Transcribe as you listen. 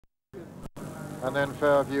and then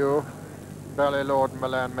Fairview, Ballet Lord and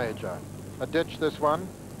Milan Major. A ditch this one,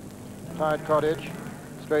 Tide Cottage,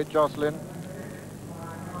 Straight Jocelyn.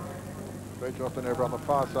 Straight Jocelyn over on the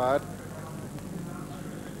far side.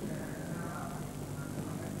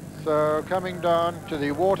 So coming down to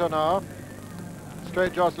the water now,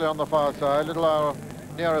 Straight Jocelyn on the far side, Little Owl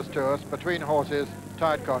nearest to us, between horses,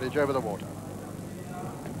 Tide Cottage over the water.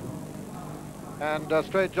 And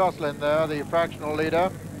Straight Jocelyn there, the fractional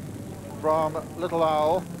leader from Little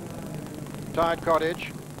Owl, Tide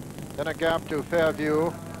Cottage, then a gap to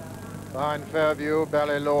Fairview, behind Fairview,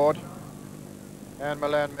 Ballet Lord and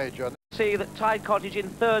Milan Major. See that Tide Cottage in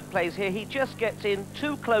third place here. He just gets in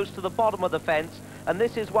too close to the bottom of the fence, and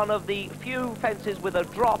this is one of the few fences with a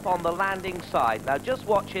drop on the landing side. Now just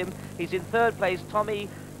watch him. He's in third place. Tommy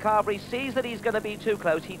Carberry sees that he's going to be too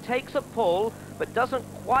close. He takes a pull but doesn't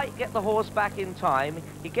quite get the horse back in time.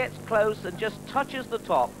 He gets close and just touches the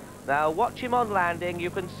top. Now watch him on landing. You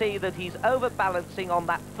can see that he's overbalancing on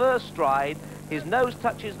that first stride. His nose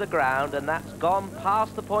touches the ground, and that's gone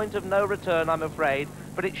past the point of no return, I'm afraid,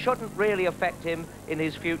 but it shouldn't really affect him in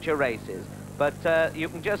his future races. But you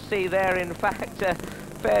can just see there, in fact,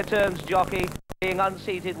 Fairturn's jockey being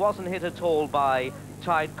unseated wasn't hit at all by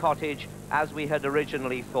Tide Cottage as we had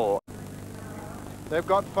originally thought. They've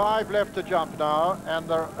got 5 left to jump now, and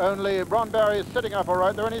they're only, Ron Barry is sitting up all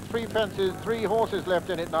right. There are only 3 horses left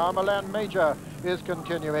in it now. Milan Major is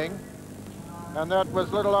continuing. And that was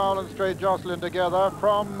Little Owl and Straight Jocelyn together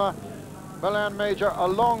from Milan Major a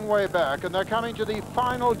long way back. And they're coming to the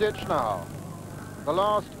final ditch now. The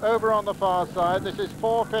last over on the far side. This is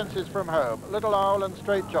 4 fences from home. Little Owl and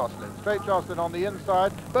Straight Jocelyn. Straight Jocelyn on the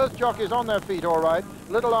inside. Both jockeys on their feet all right.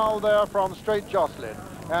 Little Owl there from Straight Jocelyn.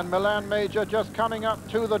 And Milan Major just coming up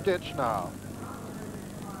to the ditch now.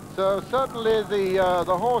 So certainly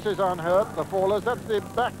the horse is unhurt, the fallers. That's the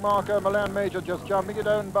back marker, Milan Major just jumping it,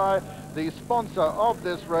 owned by the sponsor of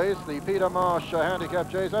this race, the Peter Marsh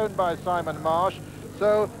Handicap Chase, owned by Simon Marsh.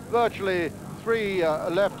 So virtually 3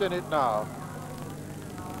 left in it now.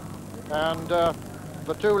 And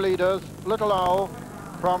the 2 leaders, Little Owl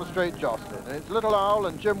from Straight Jocelyn. It's Little Owl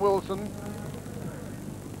and Jim Wilson,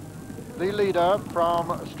 the leader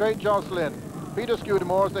from Straight Jocelyn. Peter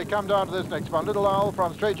Scudamore as they come down to this next one. Little Owl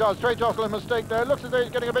from Straight Jocelyn. Straight Jocelyn, mistake there. Looks as though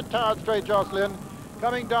he's getting a bit tired, Straight Jocelyn.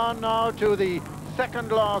 Coming down now to the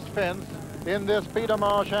second last fence in this Peter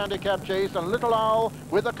Marsh Handicap Chase, and Little Owl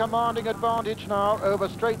with a commanding advantage now over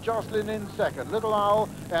Straight Jocelyn in second. Little Owl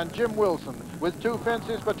and Jim Wilson with 2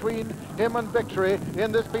 fences between him and victory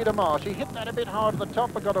in this Peter Marsh. He hit that a bit hard at the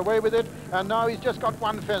top but got away with it, and now he's just got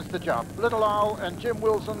 1 fence to jump. Little Owl and Jim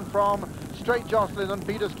Wilson from Straight Jocelyn and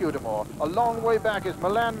Peter Scudamore. A long way back is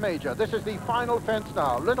Milan Major. This is the final fence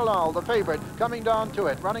now. Little Owl, the favourite, coming down to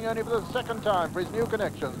it, running only for the 2nd time for his new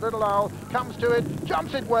connections. Little Owl comes to it,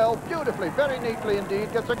 jumps it well, beautifully, very neatly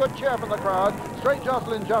indeed, gets a good cheer from the crowd. Straight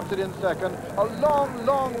Jocelyn jumps it in second. A long,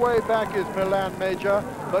 long way back is Milan Major,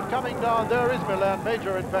 but coming down, there is Milan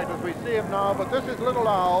Major, in fact, as we see him now, but this is Little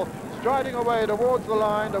Owl striding away towards the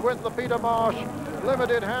line to win the Peter Marsh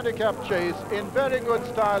Limited Handicap Chase in very good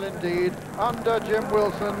style indeed, under Jim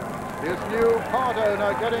Wilson, his new part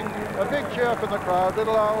owner, getting a big cheer from the crowd.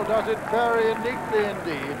 Little Owl does it very neatly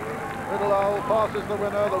indeed. Little Owl passes the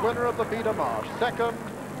winner of the Peter Marsh. Second,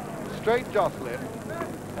 Straight Jocelyn,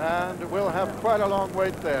 and we'll have quite a long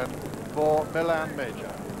wait then for Milan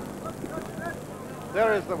Major.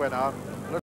 There is the winner.